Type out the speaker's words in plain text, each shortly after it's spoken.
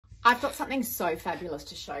I've got something so fabulous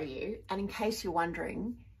to show you. And in case you're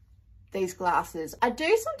wondering, these glasses, I do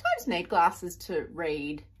sometimes need glasses to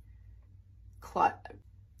read.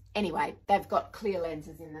 Anyway, they've got clear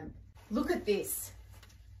lenses in them. Look at this.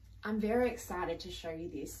 I'm very excited to show you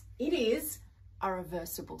this. It is a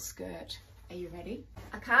reversible skirt. Are you ready?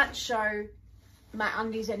 I can't show my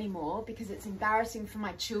undies anymore because it's embarrassing for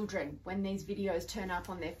my children when these videos turn up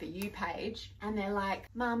on their For You page and they're like,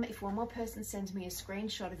 Mum, if one more person sends me a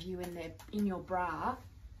screenshot of you in your bra,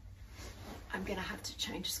 I'm gonna have to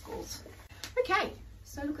change schools. Okay,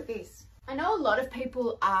 so look at this. I know a lot of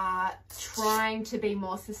people are trying to be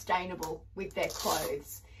more sustainable with their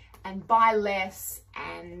clothes and buy less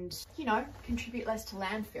and, you know, contribute less to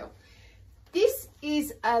landfill. This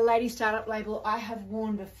is a lady startup label I have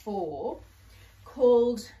worn before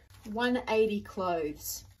called 180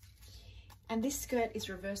 Clothes. And this skirt is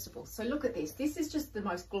reversible. So look at this. This is just the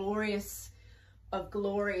most glorious of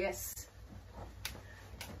glorious.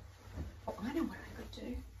 Oh, I know what I could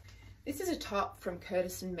do. This is a top from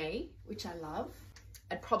Curtis and Me, which I love.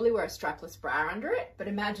 I'd probably wear a strapless bra under it, but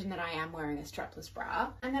imagine that I am wearing a strapless bra.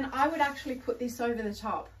 And then I would actually put this over the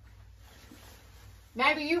top.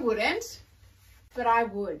 Maybe you wouldn't, but I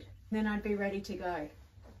would. Then I'd be ready to go.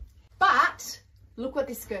 But look what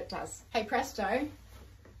this skirt does. Hey presto,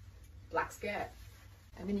 black skirt.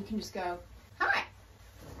 And then you can just go, hi,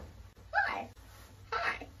 hi,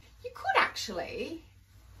 hi. You could actually,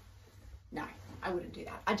 no, I wouldn't do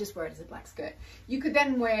that. I'd just wear it as a black skirt. You could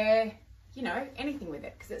then wear, you know, anything with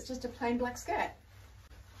it because it's just a plain black skirt.